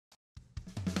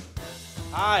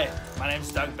Hi, my name's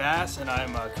Doug Bass, and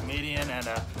I'm a comedian and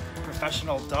a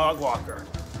professional dog walker.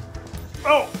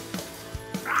 Oh!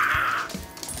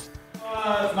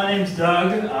 My name's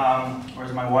Doug, or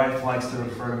as my wife likes to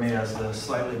refer to me as the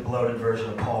slightly bloated version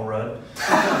of Paul Rudd.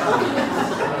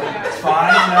 It's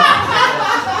fine.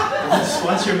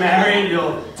 Once you're married,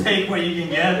 you'll take what you can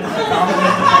get in the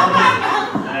compliment department.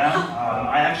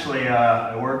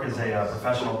 I work as a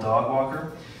professional dog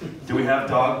walker. Do we have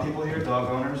dog people here? Dog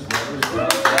owners? Lovers? Yeah?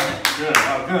 Good.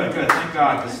 Oh, good. Thank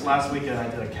God. This last weekend I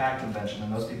did a cat convention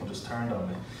and those people just turned on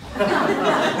me.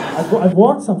 I've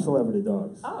walked some celebrity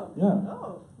dogs. Oh. Yeah.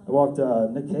 Oh. I walked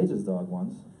Nick Cage's dog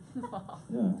once.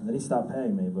 Yeah. And then he stopped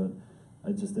paying me, but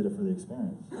I just did it for the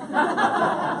experience.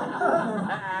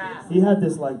 He had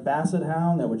this like basset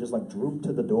hound that would just like droop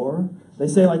to the door. They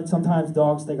say like sometimes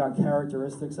dogs take on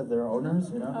characteristics of their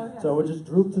owners, you know? Oh, yeah. So it would just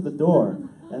droop to the door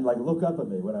and like look up at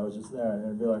me when I was just there and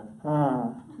it'd be like,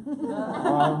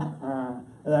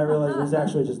 and I realized it was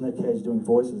actually just Nick Cage doing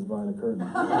voices behind a curtain.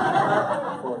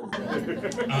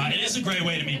 It is a great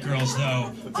way to meet girls,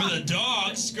 though. For the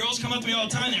dogs, girls come up to me all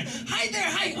the time. They're, hi there,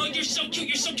 hi. Oh, you're so cute,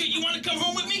 you're so cute. You want to come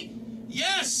home with me?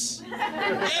 Yes.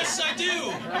 Yes, I do.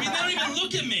 I mean, they don't even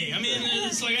look at me. I mean,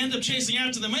 it's like I end up chasing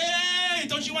after them. Hey,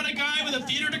 don't you want a guy with a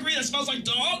theater degree that smells like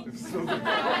dog?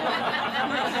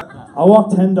 I'll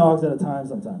walk 10 dogs at a time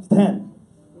sometimes. 10.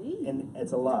 And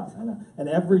it's a lot, I know. And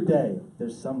every day,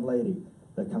 there's some lady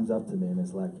that comes up to me and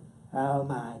is like, oh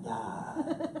my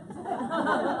God.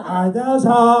 Are those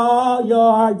all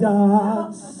your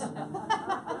dogs?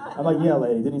 I'm like, yeah,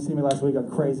 lady, didn't you see me last week on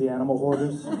Crazy Animal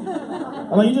Hoarders?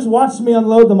 I'm like, you just watched me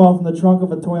unload them all from the trunk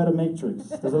of a Toyota Matrix.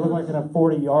 Does it look like I can have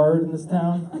 40 yards in this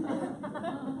town?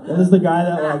 And there's the guy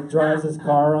that like drives his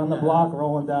car around the block,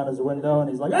 rolling down his window, and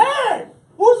he's like, hey!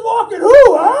 Who's walking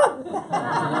who, huh?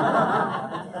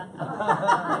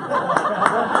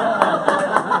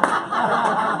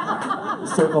 He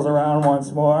circles around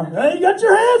once more. Hey, you got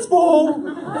your hands full!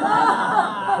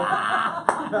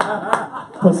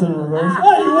 Puts it in reverse.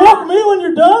 Hey, you walk me when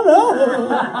you're done, huh?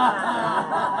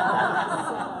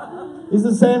 He's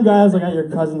the same guy as like at your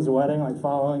cousin's wedding, like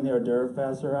following the hors d'oeuvre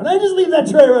passer around. Hey, just leave that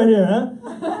tray right here, huh?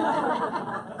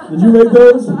 Did you make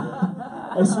those?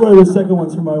 I swear the second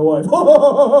one's for my wife.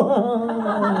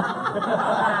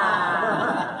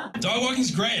 Dog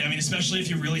walking's great. I mean, especially if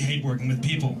you really hate working with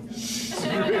people. It's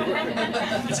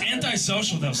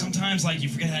antisocial, though. Sometimes, like, you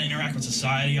forget how to interact with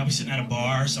society. I'll be sitting at a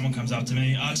bar, someone comes up to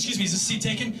me. Excuse me, is this seat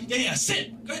taken? Yeah,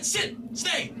 sit. Go ahead, sit.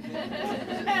 Stay.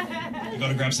 You go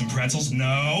to grab some pretzels? No.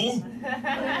 All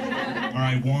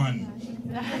right, one.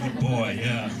 Good boy,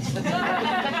 yeah.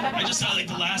 I just, like,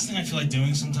 the last thing I feel like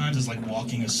doing sometimes is, like,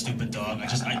 walking a stupid dog.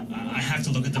 I have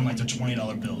to look at them like they're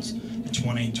 $20 bills. They're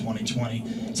 20, 20,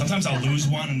 20. Sometimes I'll lose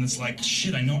one, and it's like,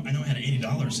 shit, I know I had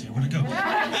 $80 here. Where'd it go?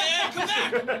 Hey, come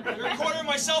back! You're a quarter of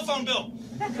my cell phone bill.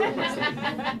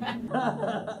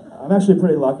 I'm actually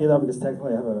pretty lucky, though, because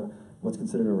technically I have what's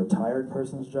considered a retired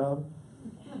person's job.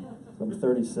 So I'm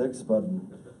 36, but in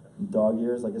dog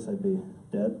years, I guess I'd be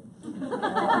dead.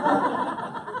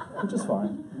 Which is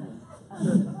fine.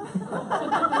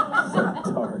 So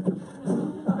dark.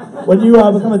 When you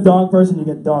become a dog person, you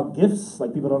get dog gifts.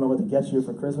 Like, people don't know what to get you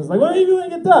for Christmas. Like, what are you going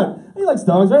to get Doug? He likes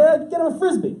dogs, right? Get him a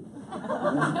Frisbee.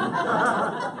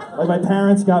 Like, my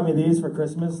parents got me these for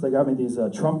Christmas. They got me these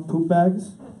Trump poop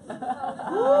bags.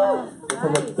 They're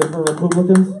for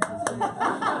Republicans.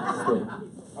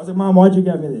 I was like, Mom, why'd you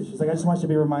get me these? She's like, I just want you to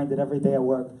be reminded every day at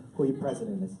work who your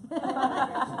president is.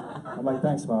 I'm like,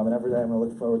 thanks, Mom. And every day I'm going to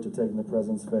look forward to taking the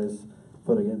president's face,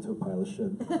 putting it into a pile of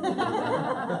shit.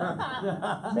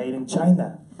 Made in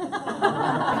China.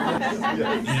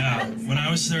 Yeah, when I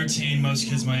was 13, most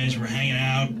kids my age were hanging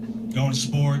out, going to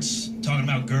sports, talking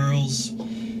about girls.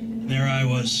 And there I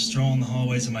was, strolling the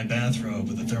hallways in my bathrobe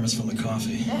with a thermos full of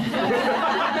coffee.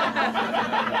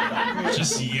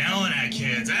 Just yelling at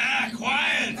kids,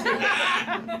 quiet!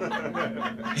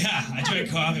 Yeah, I drank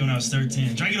coffee when I was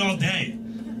 13. Drank it all day.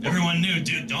 Everyone knew,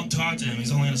 dude, don't talk to him.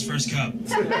 He's only on his first cup. Yo,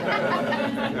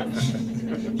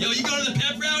 you going to the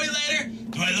pep rally later?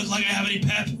 Do I look like I have any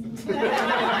pep?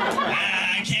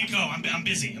 I can't go. I'm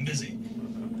busy.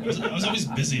 I was always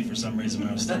busy for some reason when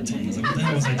I was 13. I was like, what the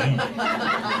hell was I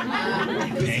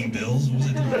doing? Paying bills? What was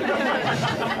I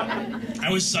doing? I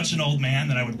was such an old man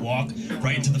that I would walk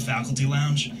right into the faculty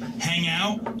lounge, hang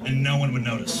out, and no one would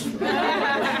notice.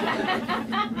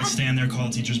 I'd stand there, call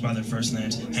teachers by their first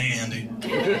names. Hey, Andy.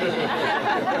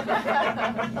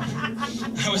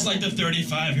 I was like the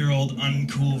 35-year-old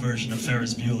uncool version of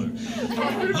Ferris Bueller.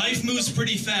 Life moves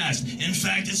pretty fast. In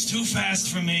fact, it's too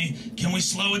fast for me. Can we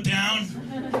slow it down?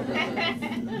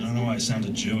 I don't know why I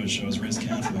sounded Jewish. I was raised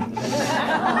Catholic.